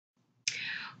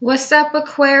What's up,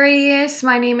 Aquarius?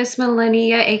 My name is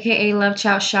Millenia, aka Love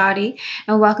Child Shawty,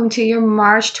 and welcome to your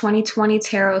March 2020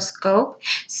 Tarot Scope.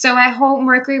 So I hope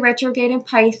Mercury retrograde in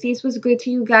Pisces was good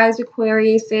to you guys,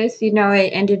 Aquariuses. You know, it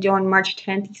ended on March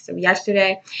 10th, so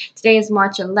yesterday. Today is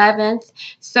March 11th.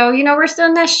 So, we're still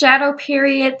in that shadow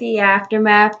period, the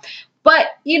aftermath. But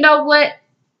you know what?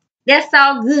 That's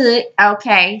all good.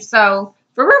 Okay, so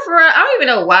for real, I don't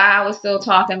even know why I was still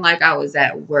talking like I was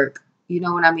at work. You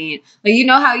know what I mean? Like, you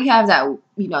know how you have that,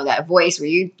 that voice where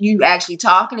you actually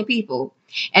talking to people,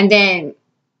 and then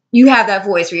you have that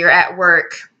voice where you're at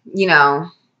work.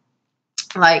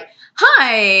 Like,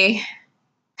 hi,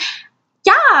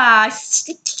 yeah,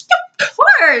 of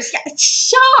course, yeah,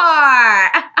 sure,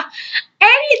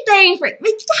 anything for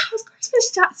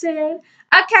Christmas Johnson.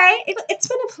 Okay, it's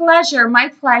been a pleasure, my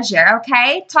pleasure.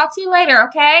 Okay, talk to you later.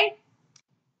 Okay.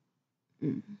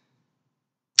 Mm.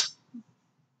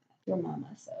 Remind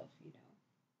myself,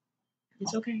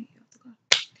 it's okay.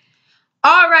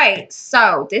 All right,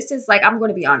 so this is like, I'm going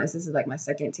to be honest, this is like my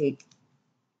second take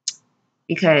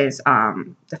because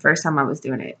the first time I was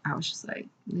doing it, I was just like,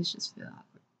 this just feel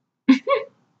awkward.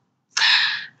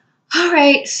 All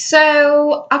right,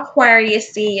 so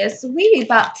Aquarius, we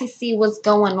about to see what's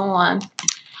going on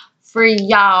for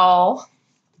y'all.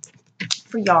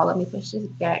 Let me push this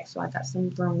back so I got some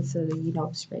room to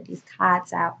spread these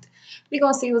cards out. We're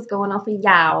gonna see what's going on for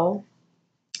y'all.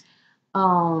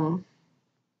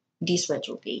 This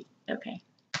retrograde. Okay.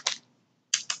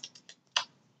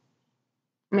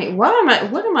 I mean, what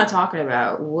am I talking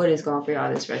about? What is going for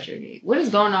y'all this retrograde? What is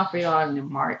going on for y'all in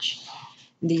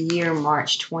the year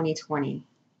March 2020?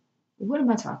 What am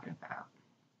I talking about?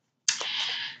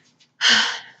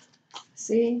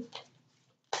 See?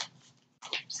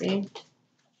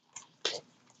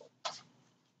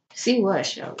 See what,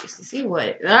 Shelby? See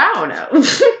what? I don't know.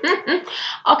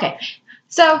 Okay,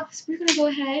 so we're going to go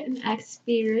ahead and ask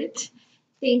Spirit.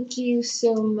 Thank you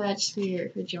so much,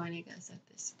 Spirit, for joining us at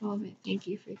this moment. Thank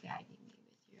you for guiding me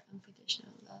with your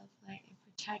unconditional love, light, and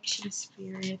protection,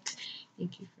 Spirit.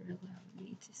 Thank you for allowing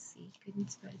me to see, good, and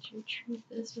spread your truth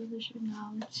as well as your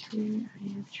knowledge, Spirit. I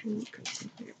am truly grateful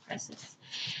for your presence.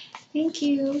 Thank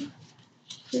you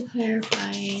for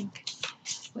clarifying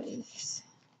what is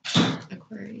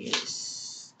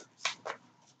Aquarius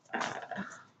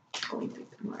going through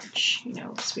the March.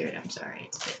 Spirit, I'm sorry.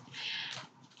 It's been,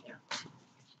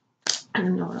 I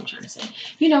don't know what I'm trying to say.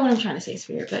 You know what I'm trying to say,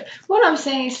 Spirit. But what I'm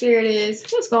saying, Spirit, is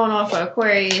what's going on for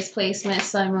Aquarius placement,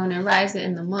 Sun, Moon, and Rising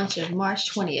in the month of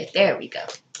March 20th. There we go.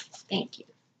 Thank you.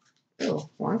 Oh,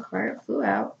 one card flew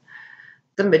out.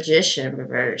 The Magician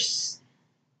reverse.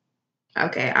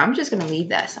 Okay, I'm just going to leave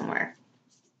that somewhere.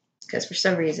 Because for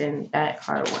some reason, that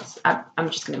card I'm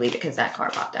just going to leave it because that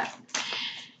card popped out.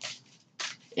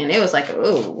 And it was like,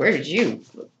 oh, where did you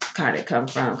kind of come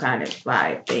from kind of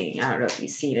vibe thing. I don't know if you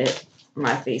see it,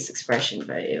 my face expression,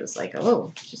 but it was like,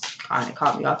 oh, just kind of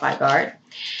caught me off my guard.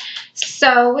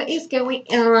 So what is going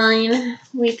on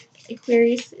with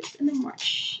Aquarius in the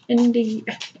March, in the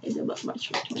March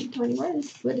 2020?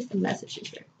 What is the message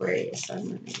for Aquarius, Sun,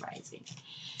 Moon, and Rising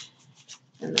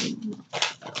in the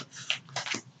month of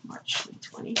March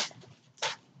 2020?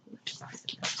 What are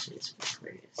the messages for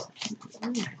Aquarius, Sun, Moon,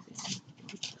 and Rising?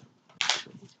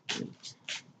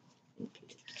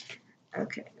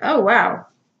 Okay. Oh, wow.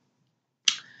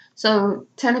 So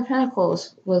 10 of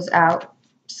Pentacles was out.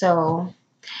 So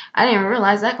I didn't even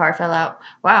realize that card fell out.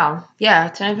 Wow. Yeah,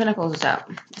 10 of Pentacles was out.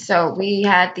 So we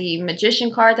had the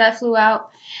Magician card that flew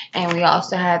out. And we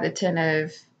also had the 10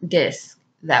 of Discs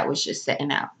that was just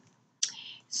sitting out.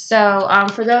 So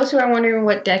for those who are wondering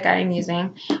what deck I am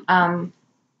using, I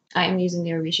am using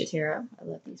the Orisha Tarot. I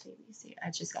love these babies.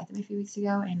 I just got them a few weeks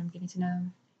ago and I'm getting to know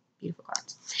them. Beautiful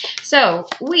cards. So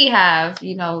we have,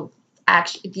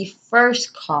 actually the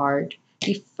first card,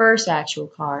 the first actual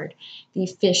card, the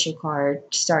official card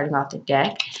starting off the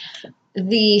deck,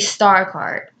 the Star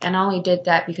card. And I only did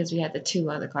that because we had the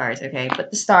two other cards, okay? But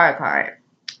the Star card.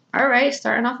 All right,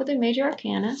 starting off with the Major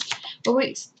Arcana. But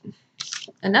wait,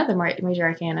 another Major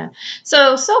Arcana.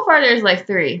 So far there's like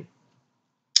three.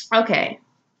 Okay.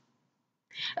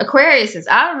 Aquarius is,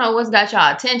 I don't know what's got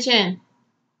y'all attention.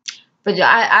 But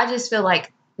I just feel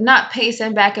like not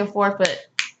pacing back and forth, but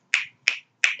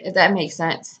if that makes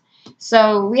sense.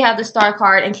 So we have the Star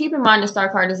card. And keep in mind the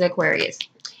Star card is Aquarius.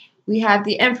 We have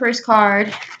the Empress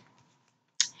card.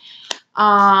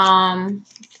 5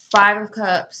 of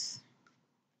Cups.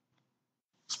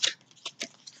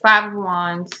 5 of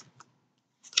Wands.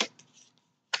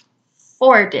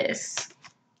 4 Discs.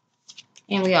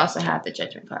 And we also have the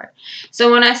Judgment card.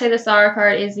 So when I say the Star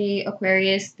card is the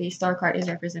Aquarius, the Star card is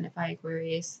represented by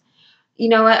Aquarius. You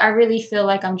know what? I really feel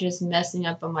like I'm just messing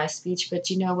up on my speech,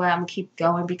 but you know what? I'm gonna keep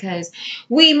going because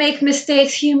we make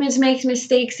mistakes. Humans make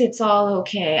mistakes. It's all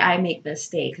okay. I make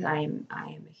mistakes. I am a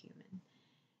human,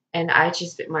 and I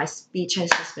just my speech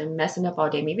has just been messing up all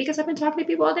day. Maybe because I've been talking to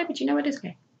people all day, but you know what? It's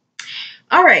okay.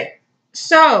 All right.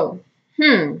 So,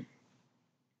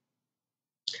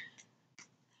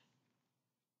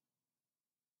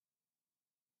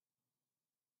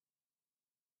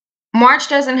 March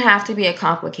doesn't have to be a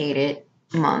complicated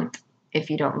month if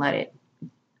you don't let it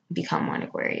become one,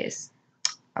 Aquarius.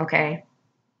 Okay.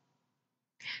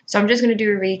 So I'm just gonna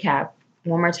do a recap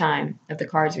one more time of the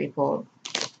cards we pulled.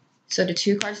 So the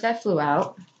two cards that flew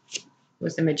out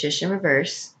was the Magician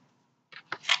reverse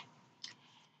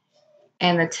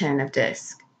and the Ten of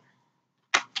Discs.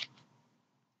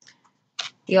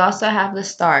 You also have the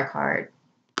Star card.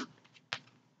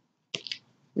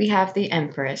 We have the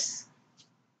Empress.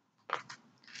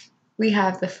 We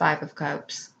have the Five of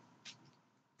Cups.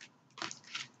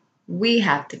 We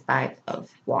have the Five of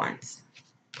Wands.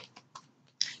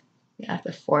 We have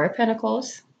the Four of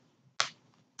Pentacles.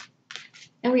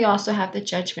 And we also have the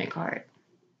Judgment card.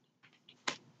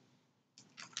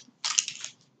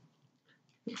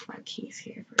 Move my keys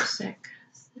here for a sec.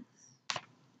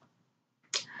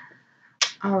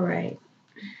 All right.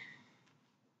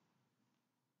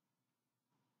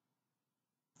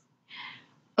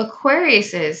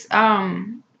 Aquariuses,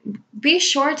 be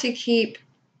sure to keep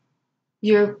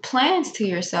your plans to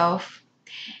yourself.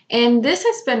 And this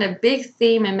has been a big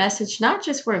theme and message, not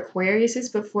just for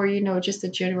Aquariuses, but for, just the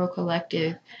general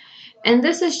collective. And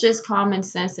this is just common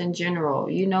sense in general.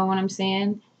 You know what I'm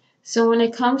saying? So when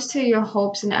it comes to your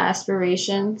hopes and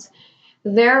aspirations,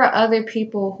 there are other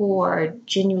people who are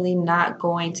genuinely not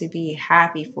going to be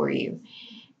happy for you.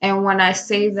 And when I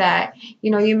say that,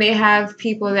 you may have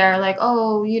people that are like,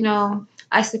 oh,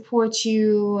 I support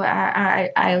you.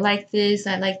 I like this.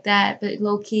 I like that. But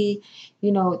low key,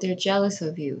 they're jealous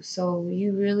of you. So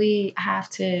you really have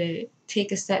to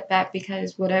take a step back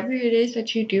because whatever it is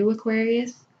that you do,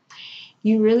 Aquarius,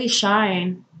 you really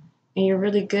shine and you're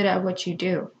really good at what you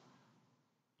do.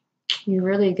 You're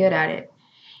really good at it.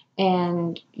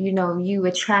 And you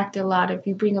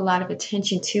bring a lot of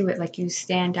attention to it. Like you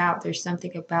stand out. There's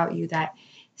something about you that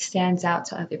stands out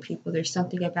to other people. There's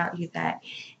something about you that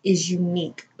is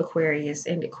unique, Aquarius.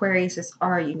 And Aquariuses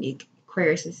are unique.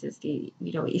 Aquarius is the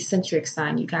eccentric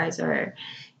sign. You guys are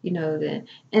the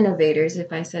innovators.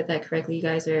 If I said that correctly, you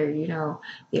guys are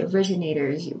the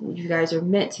originators. You guys are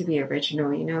meant to be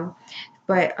original.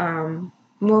 But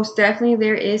most definitely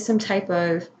there is some type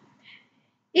of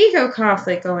ego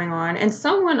conflict going on. And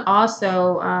someone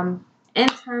also, in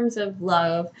terms of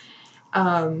love,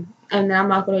 and I'm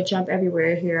not going to jump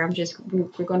everywhere here.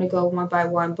 We're going to go one by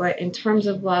one. But in terms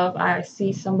of love, I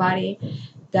see somebody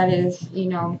that is,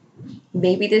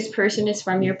 maybe this person is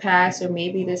from your past, or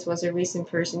maybe this was a recent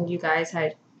person you guys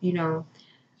had, I'm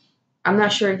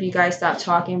not sure if you guys stopped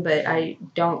talking, but I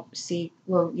don't see,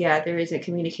 well, yeah, there isn't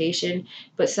communication,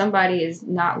 but somebody is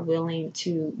not willing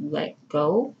to let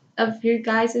go of your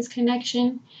guys'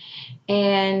 connection.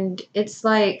 And it's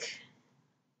like,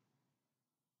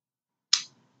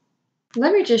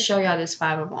 let me just show y'all this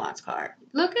Five of Wands card.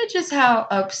 Look at just how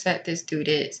upset this dude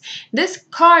is. This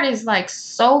card is like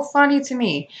so funny to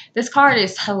me. This card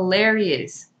is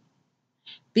hilarious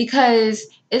because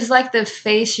it's like the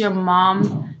face your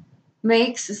mom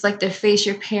makes. It's like the face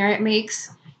your parent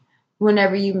makes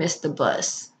whenever you miss the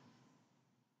bus.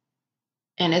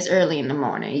 And it's early in the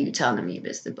morning. You tell them you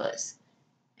missed the bus.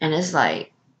 And it's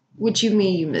like, what you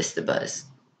mean you missed the bus?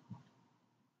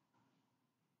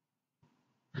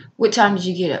 What time did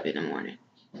you get up in the morning?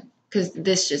 Because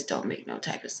this just don't make no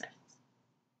type of sense.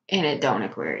 And it don't,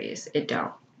 Aquarius. It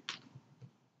don't.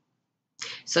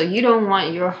 So you don't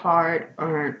want your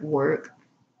hard-earned work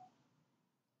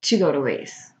to go to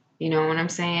waste. You know what I'm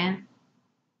saying?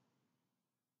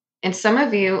 And some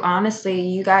of you, honestly,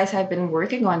 you guys have been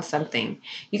working on something.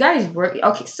 You guys work.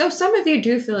 Okay, so some of you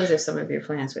do feel as if some of your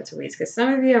plans went to waste because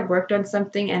some of you have worked on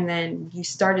something and then you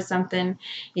started something.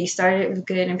 You started it with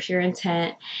good and pure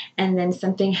intent, and then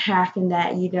something happened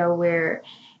that where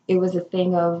it was a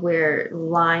thing of where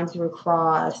lines were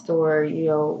crossed, or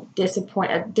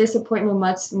disappointment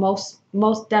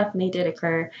most definitely did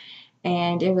occur,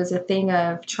 and it was a thing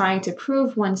of trying to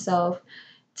prove oneself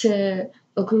to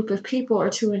a group of people or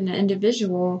to an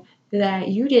individual that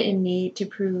you didn't need to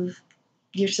prove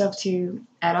yourself to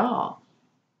at all.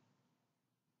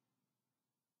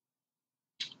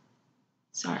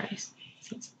 Sorry.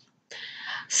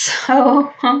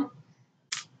 So,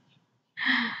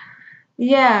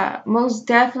 yeah, most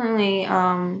definitely.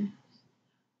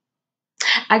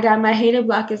 I got my hater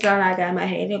blockers on. I got my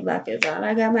hater blockers on.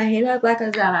 I got my hater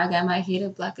blockers on. I got my hater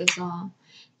blockers on.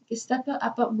 Step up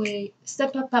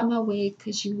out my way,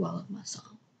 cause you all of my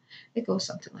song. It goes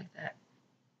something like that.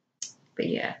 But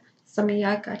yeah, some of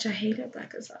y'all got your hater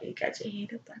blockers on. You got your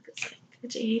hater blockers on.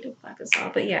 Got your hater blockers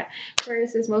on. But yeah,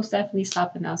 Aquarius is most definitely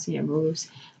stop announcing your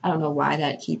moves. I don't know why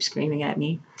that keeps screaming at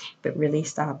me, but really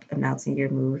stop announcing your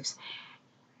moves.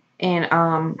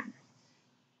 And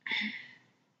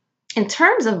in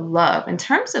terms of love, in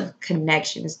terms of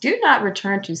connections, do not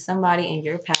return to somebody in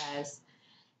your past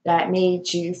that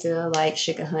made you feel like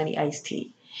sugar honey iced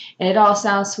tea. And it all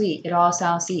sounds sweet. It all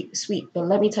sounds sweet. But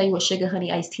let me tell you what sugar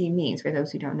honey iced tea means for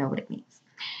those who don't know what it means.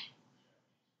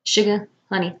 Sugar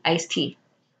honey iced tea.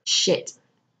 Shit.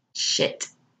 Shit.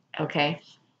 Okay?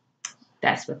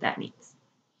 That's what that means.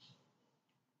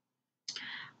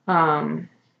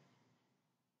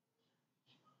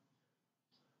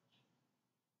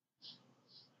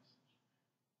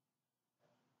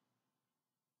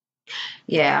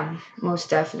 Yeah, most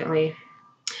definitely.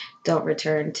 Don't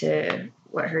return to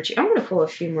what hurt you. I'm going to pull a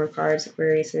few more cards.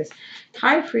 Aquarius is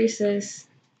High Priestess.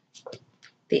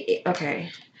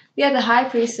 Okay. We have the High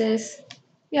Priestess.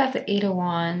 We have the Eight of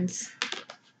Wands.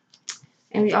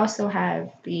 And we also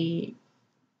have the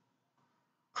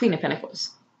Queen of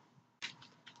Pentacles.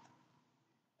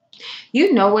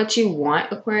 You know what you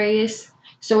want, Aquarius.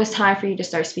 So it's time for you to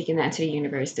start speaking that to the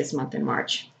universe this month in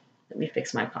March. Let me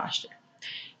fix my posture.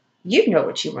 You know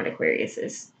what you want, Aquarius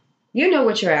is. You know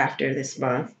what you're after this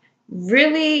month.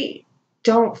 Really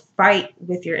don't fight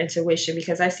with your intuition,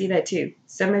 because I see that too.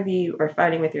 Some of you are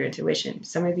fighting with your intuition.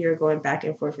 Some of you are going back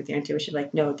and forth with your intuition,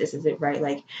 like, no, this isn't right.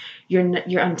 Like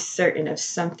you're uncertain of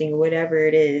something, whatever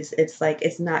it is. It's like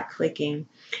it's not clicking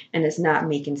and it's not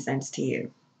making sense to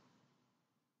you.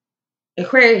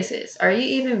 Aquarius, are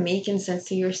you even making sense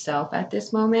to yourself at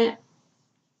this moment?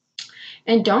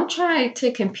 And don't try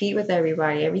to compete with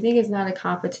everybody. Everything is not a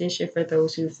competition for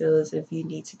those who feel as if you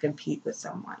need to compete with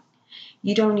someone.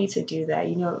 You don't need to do that.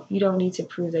 You don't need to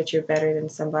prove that you're better than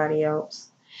somebody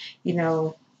else.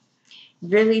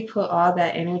 Really put all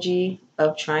that energy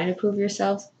of trying to prove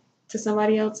yourself to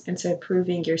somebody else into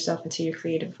proving yourself into your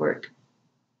creative work.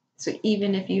 So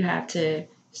even if you have to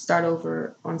start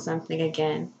over on something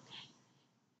again,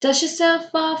 dust yourself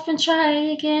off and try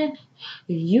again.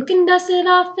 You can dust it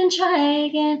off and try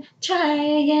again, try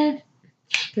again.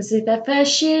 Because if at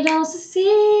first you don't succeed,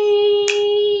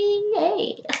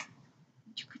 hey,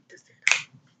 you can dust it off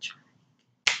and try.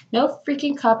 No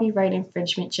freaking copyright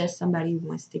infringement, just somebody who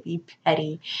wants to be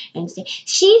petty and say,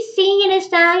 she's singing a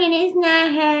song and it's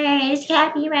not her, it's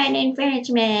copyright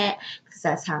infringement. Because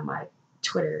that's how my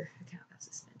Twitter account got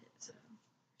suspended. So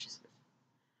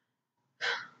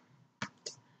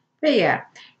but yeah,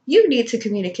 you need to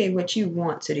communicate what you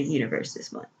want to the universe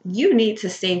this month. You need to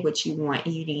say what you want,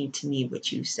 and you need to mean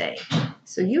what you say.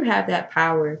 So you have that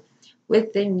power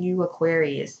within you,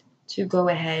 Aquarius, to go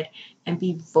ahead and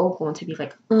be vocal and to be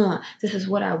like, this is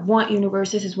what I want,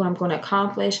 universe. This is what I'm going to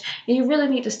accomplish. And you really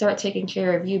need to start taking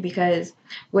care of you, because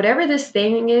whatever this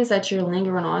thing is that you're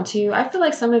lingering on to, I feel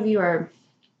like some of you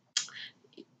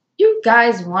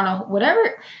guys want to,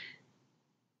 whatever.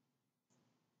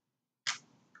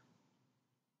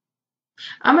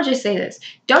 I'm going to just say this.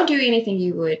 Don't do anything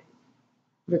you would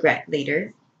regret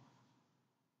later.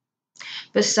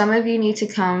 But some of you need to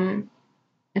come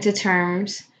into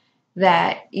terms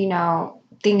that,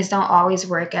 things don't always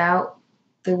work out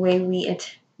the way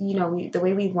the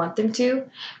way we want them to,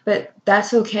 but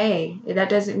that's okay. That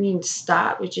doesn't mean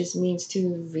stop. It just means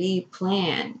to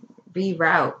replan,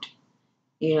 reroute,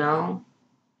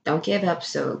 Don't give up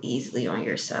so easily on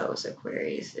yourselves,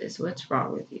 Aquarius. What's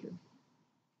wrong with you?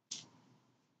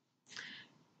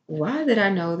 Why did I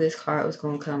know this card was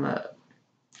going to come up?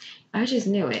 I just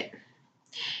knew it.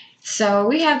 So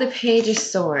we have the Page of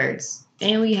Swords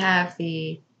and we have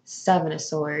the Seven of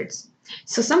Swords.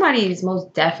 So somebody is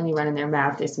most definitely running their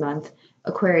mouth this month.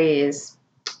 Aquarius.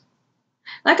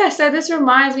 Like I said, this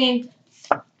reminds me.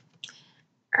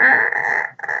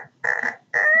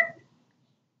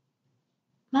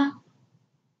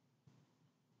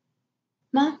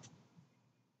 Mom.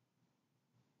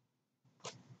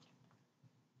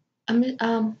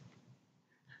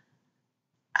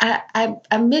 I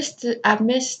missed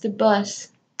the bus.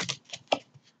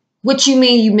 What you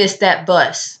mean you missed that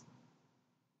bus?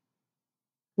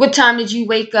 What time did you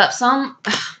wake up?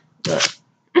 Look.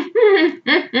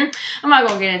 I'm not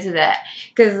gonna get into that,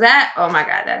 because oh my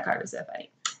god, that card was so funny.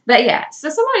 But yeah, so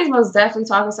somebody's most definitely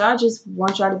talking, so I just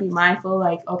want y'all to be mindful,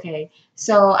 like, okay,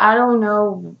 so I don't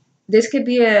know, this could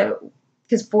be a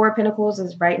because Four of Pentacles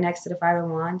is right next to the Five of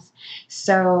Wands.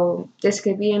 So this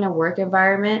could be in a work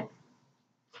environment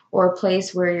or a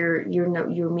place where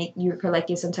you're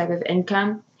collecting some type of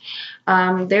income.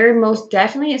 There most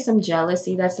definitely is some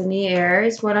jealousy that's in the air,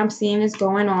 is what I'm seeing is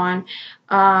going on,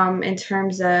 in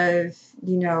terms of,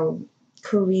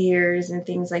 careers and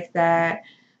things like that.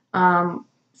 Um,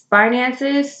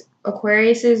 Finances,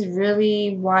 Aquarius is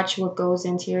really watch what goes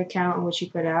into your account and what you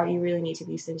put out. You really need to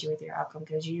be stingy with your outcome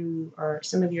because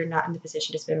some of you are not in the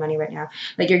position to spend money right now.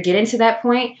 Like you're getting to that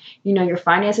point, your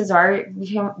finances are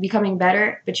becoming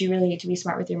better, but you really need to be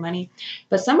smart with your money.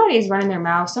 But somebody is running their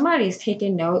mouth. Somebody is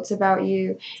taking notes about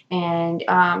you. And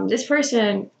this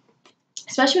person,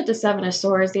 especially with the Seven of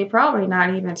Swords, they're probably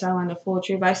not even telling the full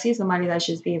truth. I see somebody that's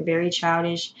just being very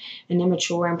childish and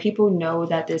immature, and people know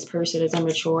that this person is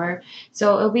immature.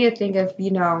 So it'll be a thing of,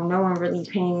 no one really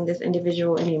paying this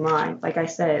individual any mind. Like I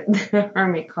said, the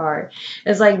Hermit card.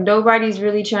 It's like nobody's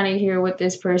really trying to hear what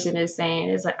this person is saying.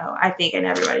 It's like, oh, I think, and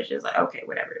everybody's just like, okay,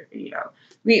 whatever,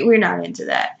 We're not into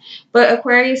that. But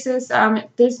Aquarius is,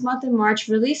 this month in March,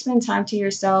 really spend time to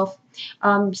yourself.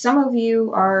 Some of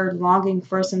you are longing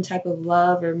for some type of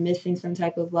love or missing some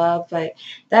type of love, but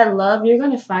that love, you're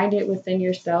going to find it within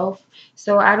yourself.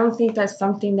 So I don't think that's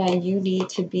something that you need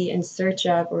to be in search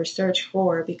of or search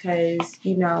for because,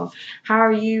 how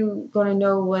are you going to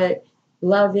know what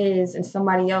love is in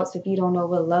somebody else if you don't know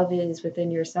what love is within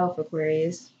yourself,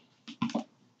 Aquarius?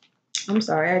 I'm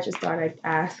sorry, I just thought I'd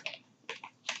ask.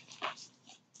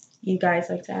 You guys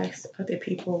like to ask other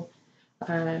people,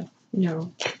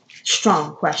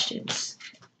 strong questions.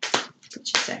 That's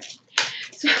what you say.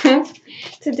 So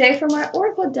today for my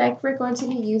Oracle deck, we're going to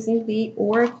be using the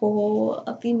Oracle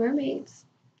of the Mermaids.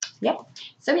 Yep.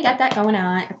 So we got that going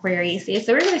on, Aquarius.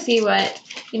 So we're going to see what,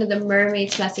 the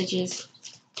mermaids messages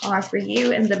are for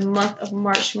you in the month of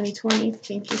March 2020.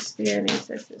 Thank you, Spirit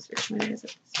Ancestors, for joining us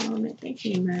at this moment. Thank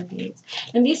you, mermaids.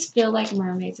 And these feel like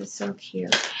mermaids. It's so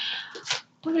cute.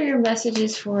 What are your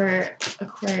messages for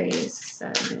Aquarius,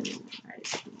 Sun, and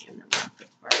Rising in the month of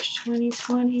March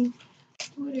 2020?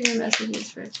 What are your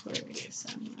messages for Aquarius,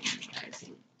 Sun, and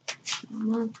Rising in the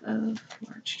month of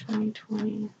March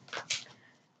 2020?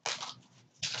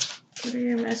 What are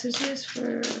your messages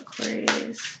for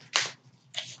Aquarius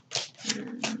in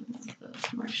the month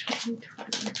of March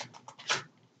 2020?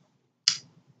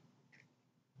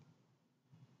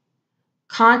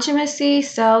 Contumacy,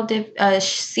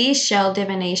 seashell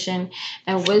divination,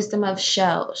 and wisdom of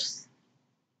shells.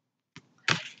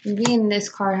 Me and this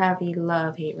card have a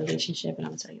love-hate relationship, and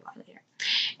I'm going to tell you why later.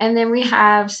 And then we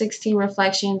have 16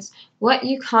 reflections. What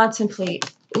you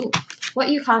contemplate. What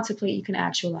you contemplate, you can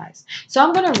actualize. So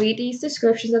I'm going to read these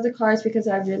descriptions of the cards because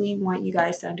I really want you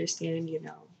guys to understand,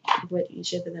 what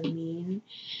each of them mean.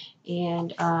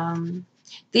 And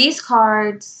these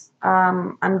cards,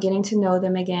 I'm getting to know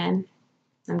them again.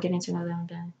 It's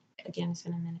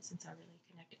been a minute since I really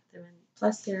connected with them. And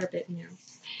plus, they're a bit new.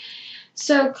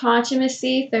 So,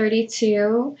 contumacy,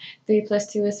 32. 3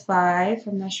 plus 2 is 5.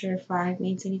 I'm not sure if 5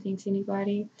 means anything to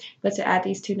anybody. But to add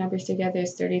these two numbers together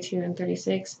is 32 and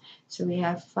 36. So, we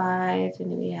have 5,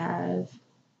 and then we have...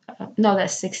 no,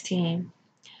 that's 16.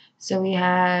 So, we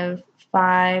have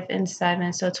 5 and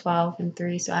 7, so 12 and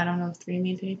 3. So, I don't know if 3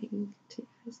 means anything to you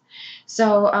guys.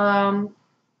 So,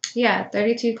 yeah,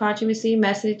 32 contumacy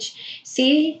message.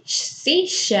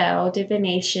 Seashell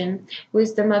divination,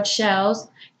 wisdom of shells.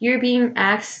 You're being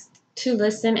asked to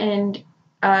listen and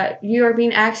you are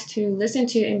being asked to listen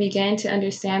to and begin to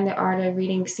understand the art of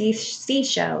reading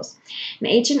seashells. An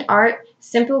ancient art,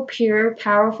 simple, pure,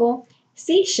 powerful.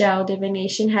 Seashell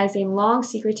divination has a long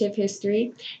secretive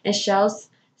history, and shells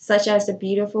such as the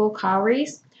beautiful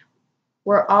cowries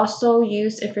were also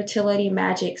used in fertility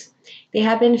magics. They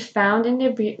have been found in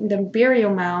the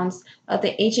burial mounds of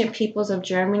the ancient peoples of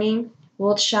Germany,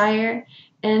 Wiltshire,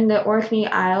 and the Orkney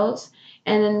Isles.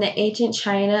 And in the ancient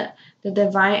China, the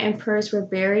divine emperors were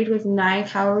buried with 9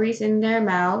 cowries in their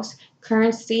mouths,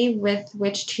 currency with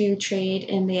which to trade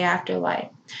in the afterlife.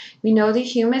 We know the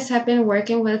humans have been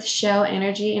working with shell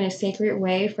energy in a sacred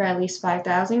way for at least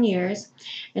 5,000 years,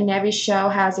 and every shell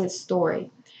has its story.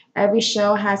 Every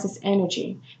shell has its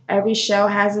energy. Every shell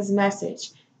has its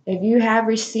message. If you have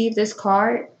received this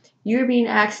card, you're being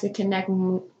asked to connect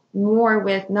more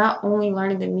with not only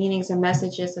learning the meanings and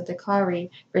messages of the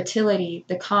cowrie, fertility,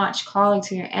 the conch, calling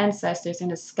to your ancestors,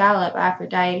 and the scallop,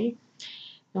 Aphrodite,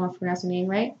 no one pronounced the name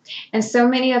right, and so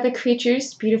many other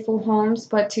creatures, beautiful homes,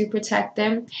 but to protect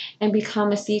them and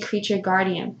become a sea creature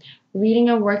guardian. Reading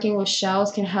and working with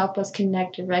shells can help us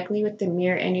connect directly with the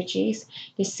mirror energies,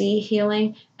 the sea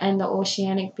healing, and the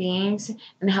oceanic beings,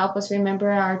 and help us remember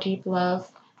our deep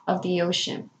love of the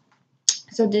ocean.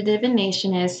 So the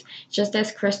divination is just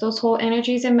as crystals hold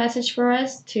energies and message for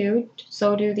us too,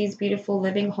 so do these beautiful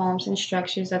living homes and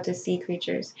structures of the sea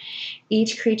creatures.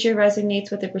 Each creature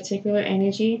resonates with a particular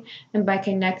energy, and by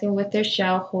connecting with their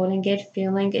shell, holding it,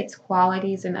 feeling its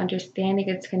qualities, and understanding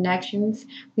its connections,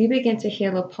 we begin to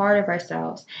heal a part of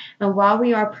ourselves. And while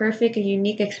we are perfect and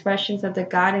unique expressions of the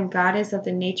God and Goddess of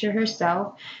the nature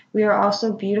herself, we are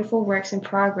also beautiful works in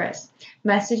progress.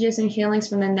 Messages and healings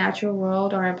from the natural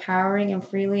world are empowering and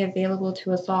freely available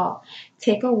to us all.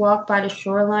 Take a walk by the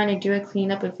shoreline and do a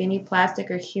cleanup of any plastic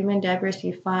or human debris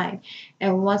you find.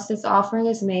 And once this offering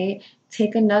is made,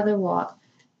 take another walk,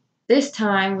 this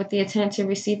time with the intent to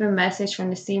receive a message from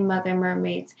the Sea Mother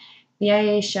Mermaids, the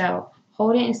IA shell.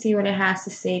 Hold it and see what it has to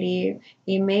say to you.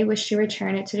 You may wish to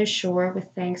return it to the shore with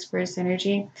thanks for its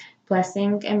energy,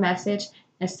 blessing, and message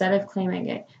instead of claiming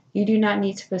it. You do not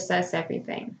need to possess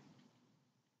everything.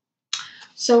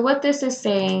 So what this is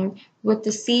saying with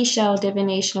the seashell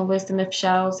divination wisdom of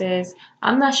shells is,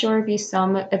 I'm not sure if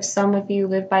some of you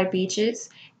live by beaches,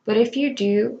 but if you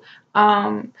do,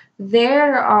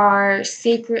 there are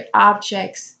sacred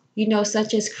objects,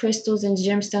 such as crystals and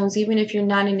gemstones, even if you're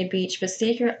not in the beach, but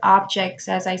sacred objects,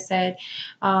 as I said,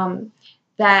 um,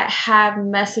 that have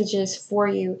messages for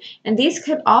you. And these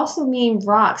could also mean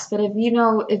rocks, but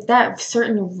if that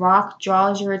certain rock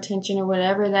draws your attention or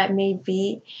whatever that may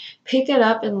be, pick it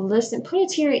up and listen, put it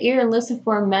to your ear and listen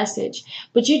for a message.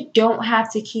 But you don't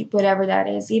have to keep whatever that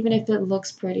is, even if it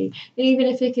looks pretty, even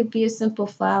if it could be a simple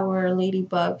flower or a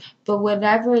ladybug. But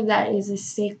whatever that is, a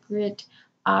sacred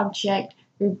object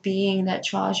or being that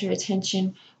draws your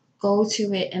attention, go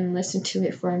to it and listen to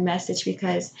it for a message,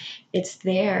 because it's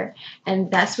there. And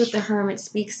that's what the hermit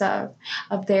speaks of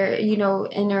their,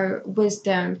 inner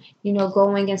wisdom,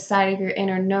 going inside of your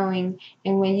inner knowing.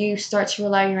 And when you start to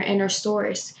rely on your inner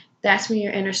source, that's when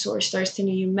your inner source starts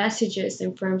sending you messages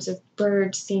in terms of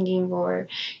birds singing, or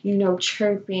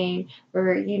chirping,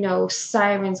 or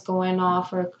sirens going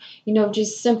off, or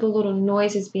just simple little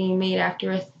noises being made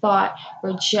after a thought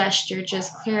or gesture,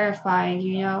 just clarifying.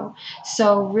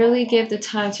 So really give the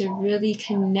time to really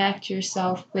connect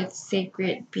yourself with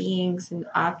sacred beings and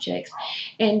objects.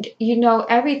 And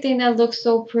everything that looks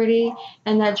so pretty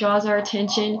and that draws our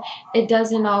attention, it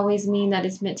doesn't always mean that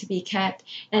it's meant to be kept.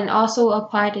 And also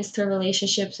apply this to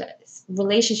relationships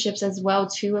as well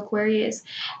too, Aquarius,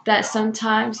 that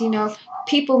sometimes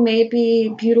people may be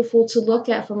beautiful to look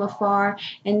at from afar,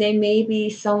 and they may be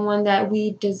someone that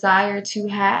we desire to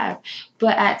have,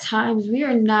 but at times we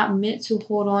are not meant to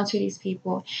hold on to these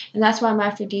people. And that's why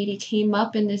Aphrodite came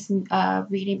up in this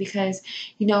reading, because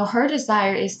her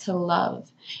desire is to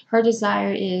love, her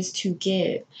desire is to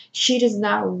give. She does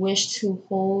not wish to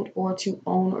hold or to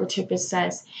own or to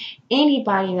possess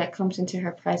anybody that comes into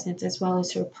her presence, as well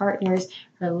as her partners,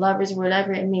 her lovers,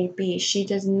 whatever it may be. She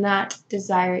does not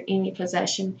desire any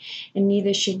possession, and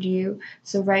neither should you.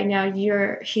 So right now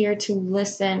you're here to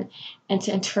listen and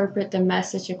to interpret the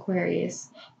message, Aquarius.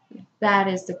 That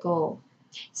is the goal.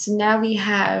 So now we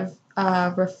have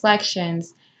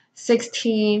reflections.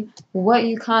 16, what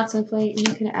you contemplate,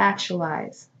 you can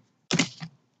actualize.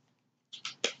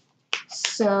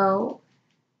 So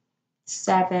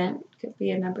 7 could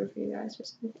be a number for you guys.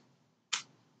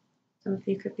 Some of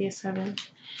you could be a 7.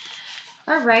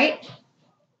 All right.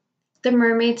 The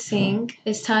mermaids sing.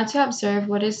 It's time to observe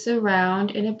what is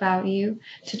around and about you,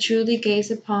 to truly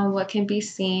gaze upon what can be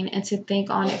seen, and to think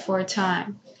on it for a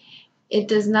time. It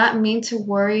does not mean to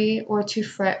worry or to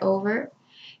fret over,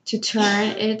 to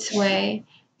turn its way,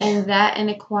 and that in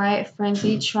a quiet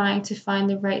frenzy trying to find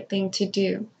the right thing to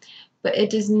do. But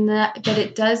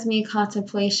it does mean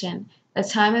contemplation, a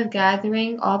time of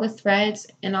gathering all the threads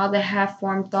and all the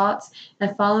half-formed thoughts,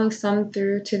 and following some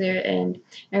through to their end,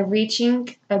 and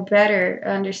reaching a better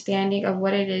understanding of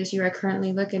what it is you are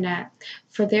currently looking at.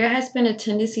 For there has been a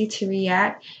tendency to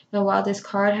react, and while this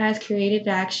card has created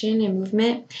action and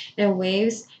movement and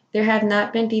waves, there have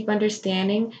not been deep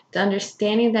understanding, the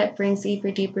understanding that brings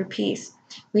deeper peace.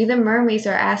 We the mermaids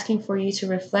are asking for you to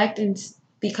reflect and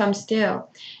become still,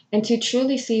 and to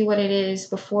truly see what it is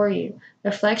before you.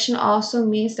 Reflection also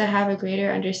means to have a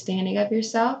greater understanding of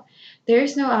yourself. There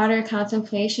is no outer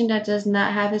contemplation that does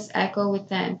not have its echo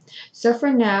within. So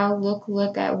for now,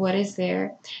 look at what is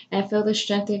there, and feel the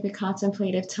strength of your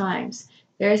contemplative times.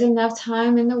 There is enough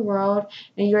time in the world,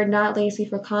 and you are not lazy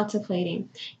for contemplating,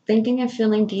 thinking and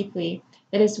feeling deeply.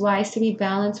 It is wise to be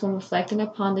balanced when reflecting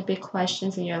upon the big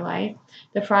questions in your life.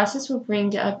 The process will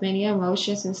bring up many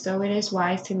emotions, and so it is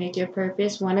wise to make your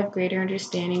purpose one of greater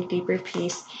understanding, deeper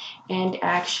peace, and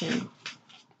action.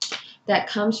 that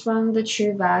comes from the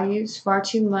true values. Far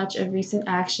too much of recent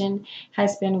action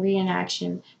has been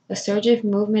reinaction, a surge of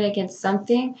movement against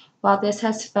something. While this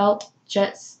has felt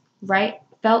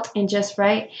and just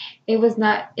right,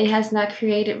 it has not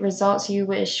created results you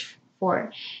wish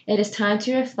for. It is time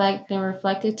to reflect, and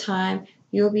reflective time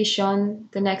you will be shown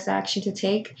the next action to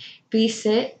take. Be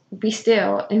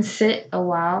still and sit a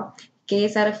while.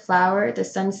 Gaze at a flower, the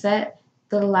sunset,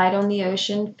 the light on the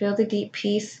ocean, feel the deep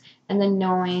peace and the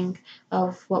knowing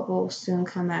of what will soon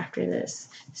come after this.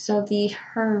 So the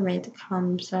Hermit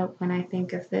comes up when I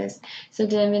think of this. So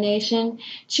divination,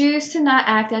 choose to not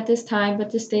act at this time, but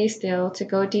to stay still, to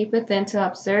go deep within, to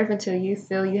observe until you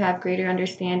feel you have greater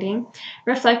understanding.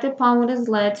 Reflect upon what has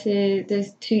led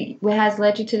what has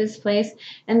led you to this place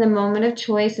in the moment of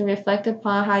choice, and reflect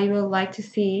upon how you would like to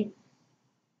see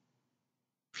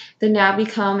the now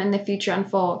become and the future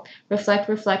unfold. Reflect,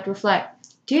 reflect, reflect.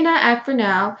 Do not act for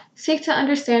now. Seek to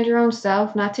understand your own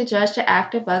self, not to judge the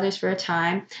act of others for a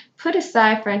time. Put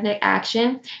aside frantic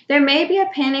action. There may be a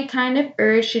panic kind of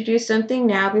urge to do something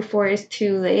now before it's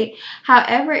too late.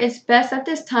 However, it's best at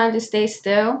this time to stay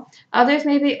still. Others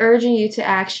may be urging you to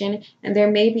action, and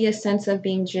there may be a sense of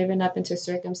being driven up into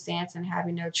circumstance and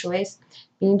having no choice,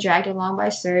 being dragged along by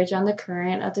surge on the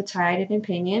current of the tide of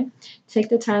opinion. Take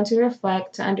the time to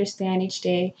reflect, to understand each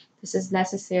day this is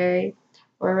necessary,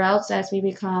 or else as we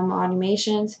become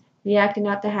automations, reacting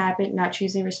out the habit, not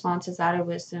choosing responses out of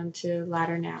wisdom to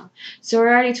latter now. So we're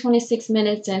already 26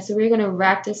 minutes in, so we're going to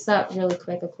wrap this up really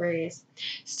quick, Aquarius.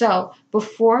 So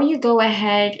before you go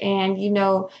ahead and,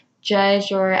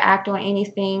 judge or act on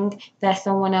anything that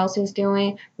someone else is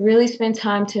doing, really spend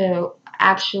time to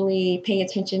actually pay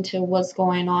attention to what's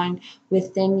going on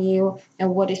within you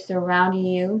and what is surrounding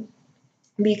you,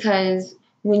 because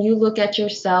when you look at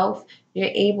yourself, you're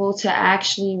able to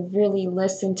actually really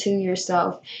listen to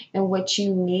yourself and what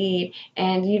you need.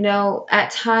 And,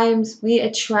 at times we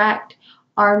attract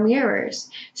our mirrors.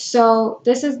 So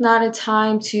this is not a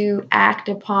time to act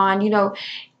upon,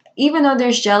 even though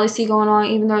there's jealousy going on,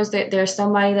 even though there's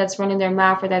somebody that's running their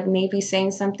mouth or that may be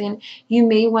saying something, you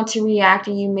may want to react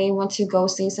and you may want to go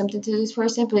say something to this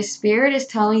person, but Spirit is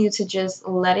telling you to just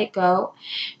let it go,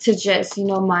 to just,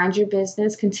 mind your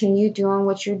business, continue doing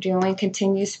what you're doing,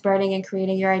 continue spreading and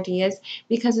creating your ideas,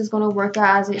 because it's going to work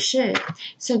out as it should.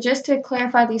 So just to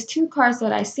clarify these two cards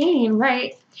that I seen,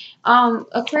 right?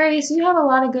 Aquarius, you have a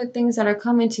lot of good things that are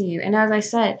coming to you. And as I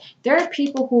said, there are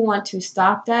people who want to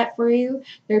stop that for you.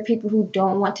 There are people who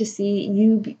don't want to see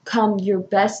you become your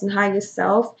best and highest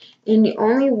self. And the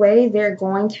only way they're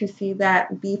going to see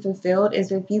that be fulfilled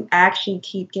is if you actually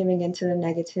keep giving into the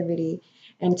negativity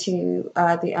and to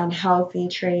the unhealthy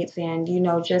traits and,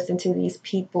 just into these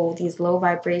people, these low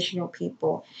vibrational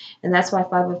people. And that's why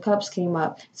Five of Cups came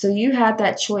up. So you had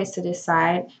that choice to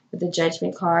decide with the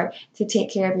Judgment card to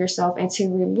take care of yourself and to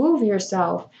remove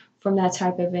yourself from that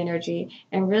type of energy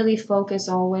and really focus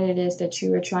on what it is that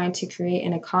you are trying to create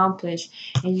and accomplish.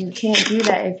 And you can't do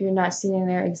that if you're not sitting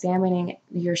there examining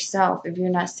yourself, if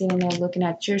you're not sitting there looking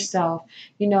at yourself.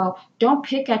 Don't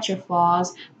pick at your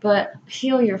flaws, but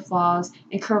heal your flaws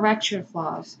and correct your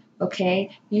flaws.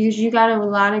 Okay, you got a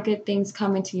lot of good things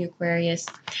coming to you, Aquarius.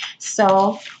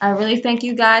 So I really thank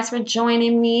you guys for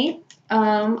joining me.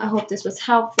 I hope this was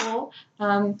helpful.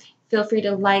 Feel free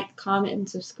to like, comment, and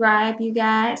subscribe, you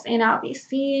guys. And I'll be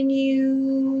seeing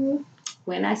you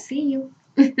when I see you.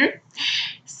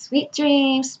 Sweet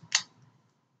dreams.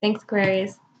 Thanks,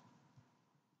 Aquarius.